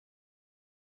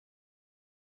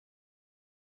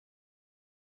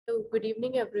So, good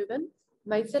evening, everyone.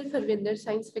 Myself, Harvinder,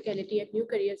 Science Faculty at New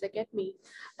Careers Academy,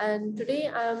 and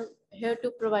today I'm here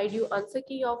to provide you answer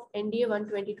key of NDA 1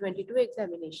 2022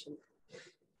 examination.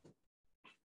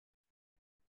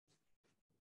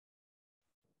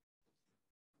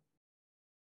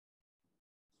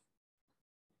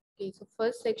 Okay, so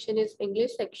first section is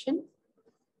English section.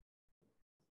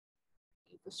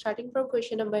 Okay, so starting from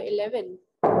question number 11.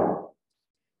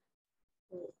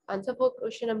 Answer for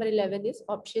question number 11 is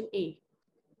option A.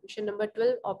 Question number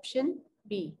 12, option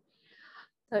B.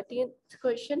 13th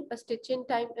question, a stitching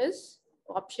time is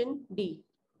option D.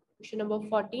 Question number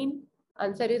 14,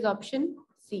 answer is option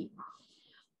C.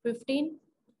 15,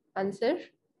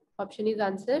 option is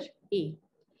answer A.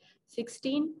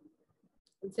 16,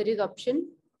 answer is option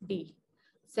D.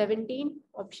 17,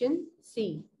 option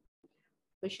C.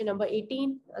 Question number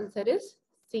 18, answer is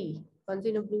C. Once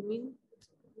in a blue mean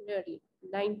rarely.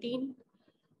 19,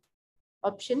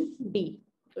 option D.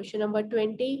 Question number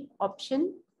 20,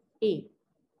 option A.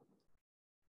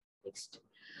 Next,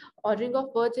 ordering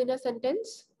of words in a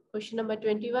sentence. Question number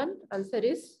 21, answer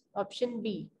is option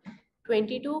B.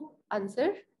 22,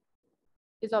 answer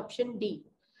is option D.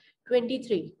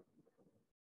 23,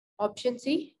 option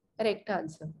C, correct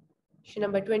answer. Question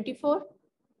number 24,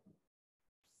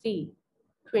 C.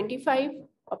 25,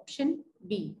 option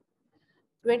B.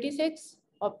 26,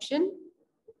 option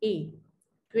A.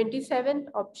 27,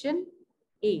 option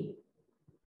A.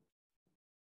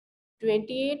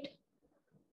 28,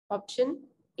 option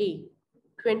A.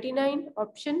 29,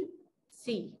 option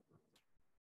C.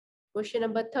 Question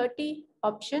number 30,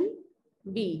 option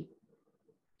B.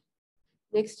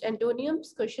 Next,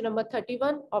 antonyms. Question number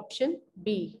 31, option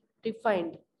B,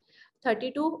 refined.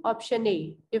 32, option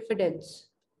A, diffidence.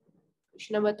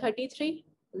 Question number 33,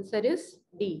 answer is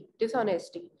D,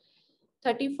 dishonesty.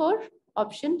 34,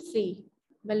 option C,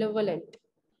 malevolent.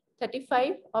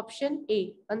 35, option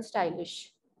A, unstylish.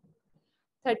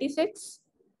 36,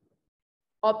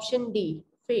 option D,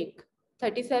 fake.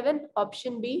 37,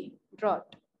 option B,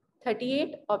 drought.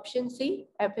 38, option C,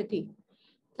 apathy.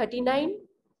 39,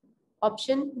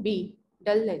 option B,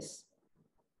 dullness.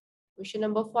 Question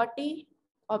number 40,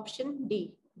 option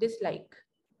D, dislike.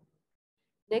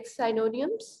 Next,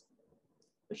 synonyms.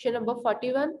 Question number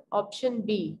 41, option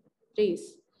B,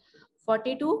 praise.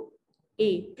 42,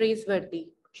 A, praiseworthy.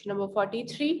 Question number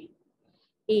 43,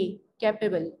 A,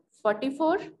 capable.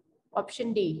 44,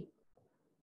 option D.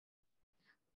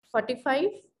 45,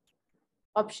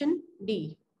 option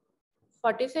D.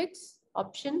 46,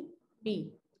 option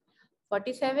B.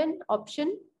 47,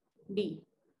 option D.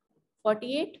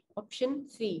 48, option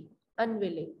C,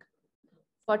 unwilling.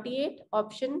 48,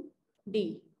 option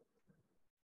D.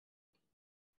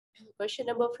 Question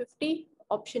number 50,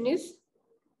 option is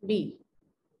B.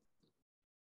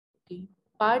 Okay.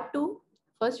 Part 2,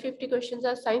 first 50 questions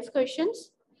are science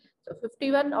questions. So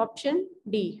 51, option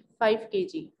D, 5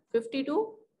 kg.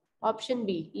 52, option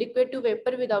B, liquid to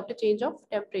vapor without a change of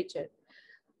temperature.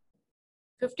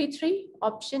 53,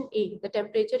 option A, the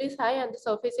temperature is high and the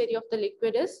surface area of the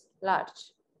liquid is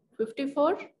large.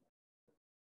 54,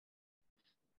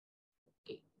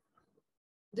 okay.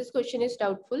 This question is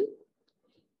doubtful.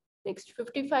 Next,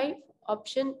 55,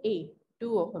 option A,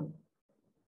 2 ohm.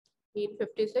 In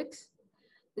 56,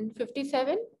 in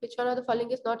 57, which one of the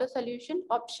following is not a solution?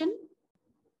 Option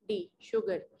D,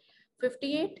 sugar.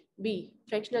 58, B,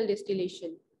 fractional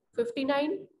distillation.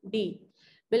 59, D,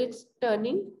 milk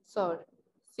turning sour.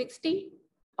 60,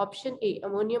 option A,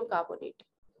 ammonium carbonate.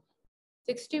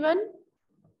 61,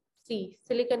 C,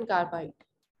 silicon carbide.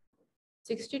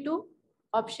 62,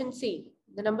 option C,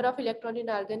 the number of electrons in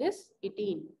argon is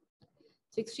 18.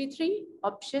 63,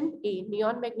 option A,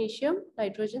 neon magnesium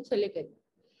nitrogen silicon.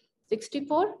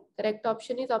 64, correct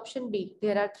option is option B,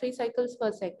 there are 3 cycles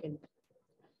per second.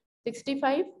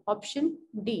 65, option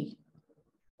D,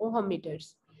 ohm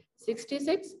meters.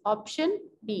 66, option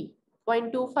B,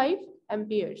 0.25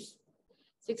 amperes.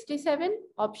 67,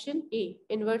 option A,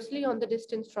 inversely on the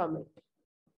distance from it.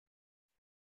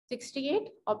 68,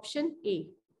 option A.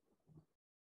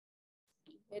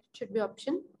 It should be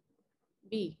option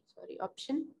B, sorry,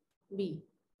 option B.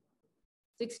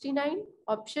 69,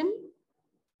 option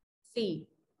C.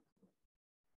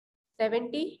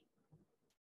 70,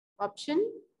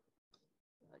 option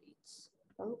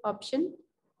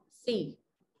C.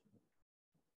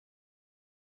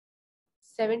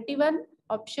 71,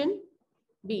 option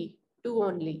B, 2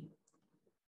 only.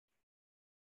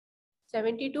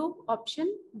 72,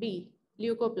 option B,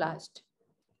 leucoplast.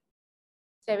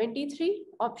 73,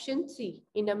 option C,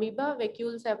 in amoeba,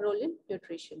 vacuoles have role in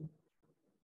nutrition.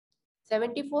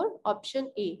 74,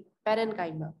 option A,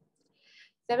 parenchyma.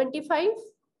 75,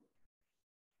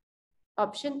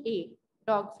 option A,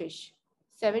 dogfish.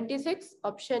 76,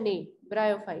 option A,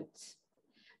 bryophytes.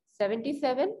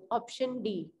 77, option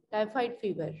D, typhoid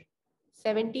fever.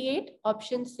 78,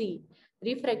 option C,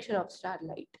 refraction of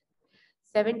starlight.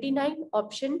 79,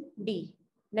 option D,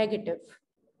 negative.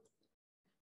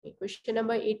 Okay, question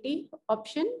number 80,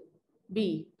 option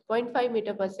B, 0.5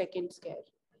 meter per second square.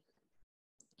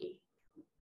 Okay.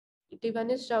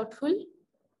 81 is doubtful.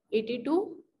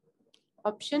 82,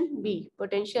 option B,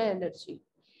 potential energy.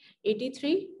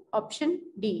 83, option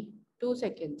D, 2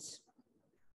 seconds.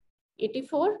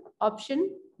 84,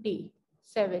 option D,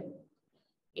 7.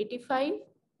 85,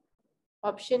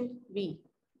 option B,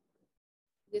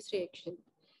 this reaction.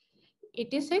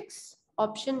 86,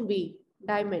 option B,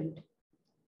 diamond.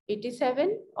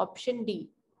 87, option D,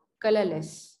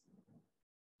 colorless.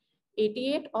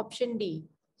 88, option D,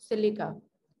 silica.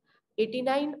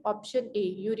 89, option A,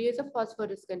 urea is a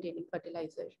phosphorus containing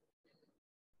fertilizer.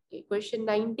 Okay, question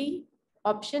 90,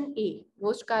 option A,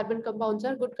 most carbon compounds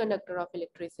are good conductor of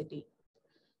electricity.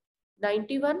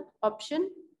 91, option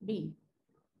B.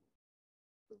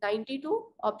 92,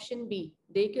 option B,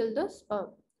 they kill the sperm.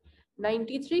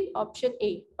 93, option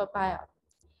A, papaya.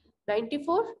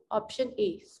 94, option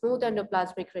A, smooth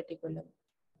endoplasmic reticulum.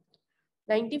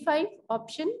 95,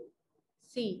 option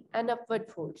C, an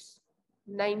upward force.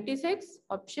 96,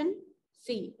 option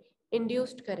C,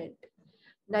 induced current.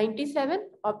 97,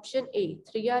 option A,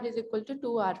 3R is equal to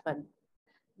 2R1.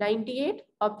 98,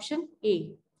 option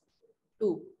A,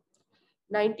 2.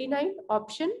 99,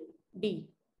 option D,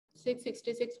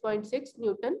 666.6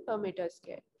 Newton per meter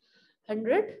square.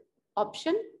 100,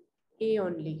 option A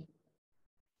only.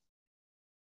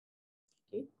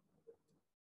 Okay.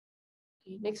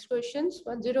 Okay. Next questions,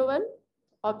 101,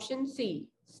 option C,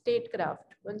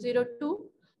 statecraft. 102,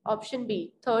 option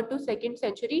B, 3rd to 2nd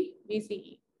century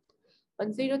BCE.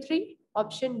 103,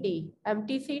 option D,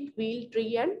 empty seat, wheel,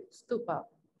 tree and stupa.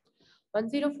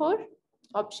 104,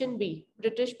 option B,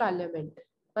 British Parliament.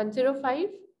 105,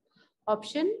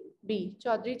 option B,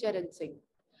 Chaudhry Charan Singh.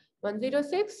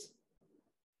 106,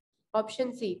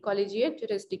 option C, collegiate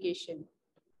jurisdiction.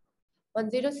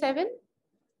 107,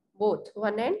 both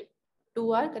 1 and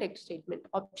 2 are correct statement.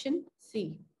 Option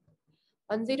C.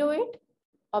 108,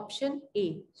 option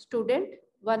A, student,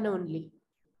 1 only.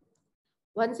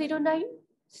 109,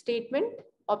 statement,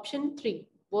 option 3,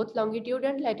 both longitude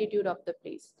and latitude of the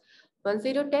place.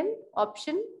 1010,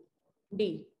 option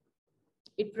D,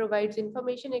 it provides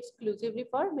information exclusively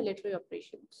for military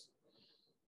operations.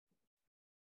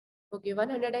 Okay,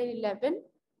 111,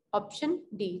 option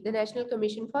D, the National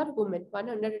Commission for Women.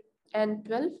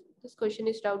 112, this question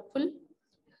is doubtful.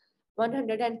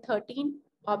 113,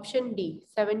 option D,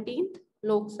 17th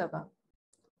Lok Sabha.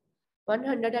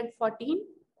 114,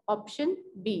 option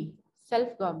B,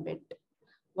 self-government.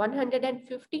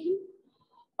 115,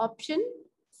 option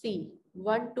C,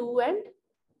 1, 2 and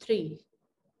 3.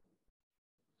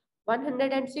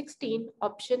 116,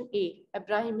 option A,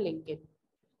 Abraham Lincoln.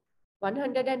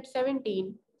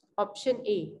 117, option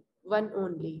A, 1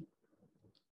 only.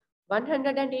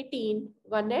 118,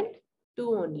 1 and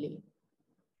 2 only.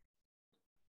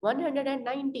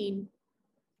 119,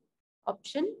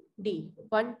 option D,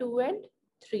 1, 2 and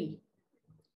 3.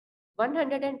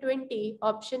 120,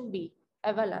 option B,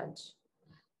 avalanche.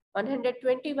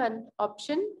 121,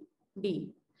 option D,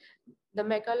 the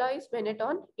Macaulay's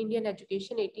Benetton, Indian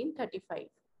Education, 1835.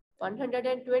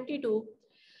 122,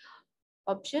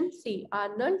 option C,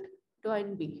 Arnold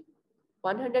Toynbee.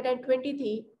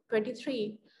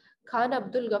 123, Khan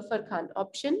Abdul Ghaffar Khan,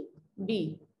 option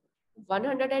B.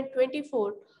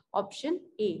 124, option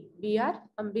A, B.R.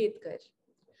 Ambedkar.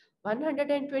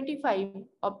 125,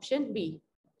 option B,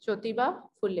 Jyotiba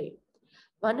Phule.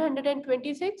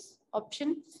 126,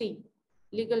 option C,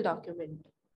 legal document.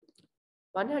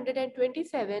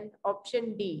 127,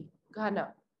 option D,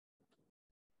 Ghana.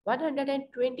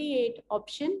 128,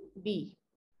 option B.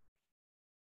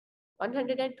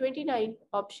 129,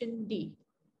 option D,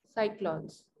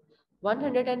 cyclones.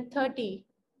 130,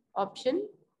 option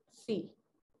C.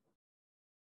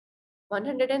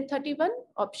 131,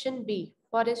 option B,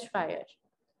 forest fire.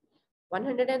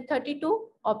 132,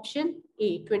 option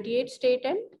A, 28 state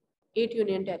and 8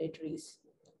 union territories.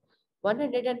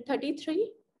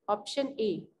 133, option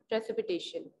A,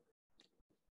 precipitation.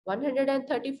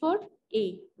 134,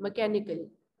 A, mechanical.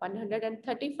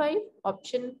 135,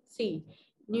 option C,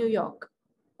 New York.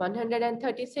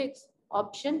 136,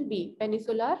 option B,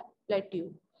 peninsular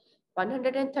plateau.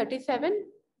 137,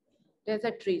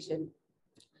 desert region.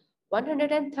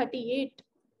 138,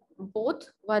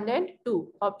 both 1 and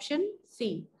 2, option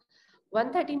C.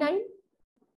 139,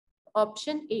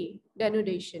 Option A,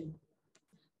 denudation.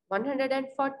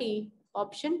 140,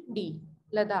 option D,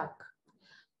 Ladakh.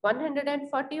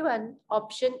 141,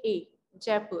 option A,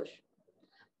 Jaipur.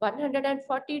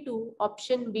 142,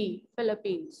 option B,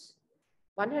 Philippines.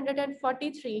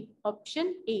 143,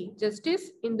 option A,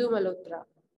 Justice Indu Malhotra.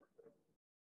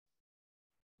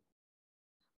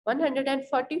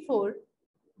 144,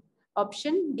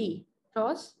 option D,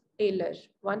 Ross Taylor.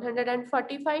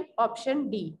 145, option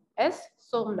D, S.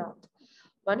 Somnath.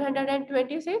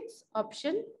 126,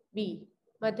 option B,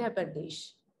 Madhya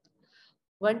Pradesh.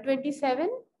 127,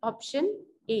 option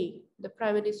A, the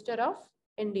Prime Minister of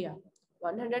India.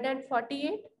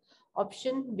 148,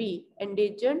 option B,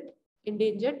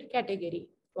 endangered category.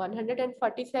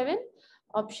 147,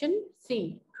 option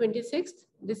C, 26th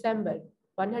December.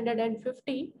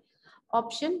 150,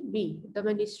 option B, the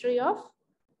Ministry of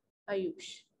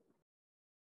Ayush.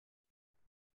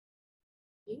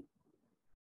 Okay.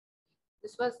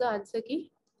 This was the answer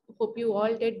key. Hope you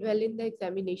all did well in the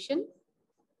examination.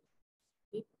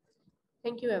 Okay.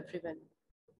 Thank you, everyone.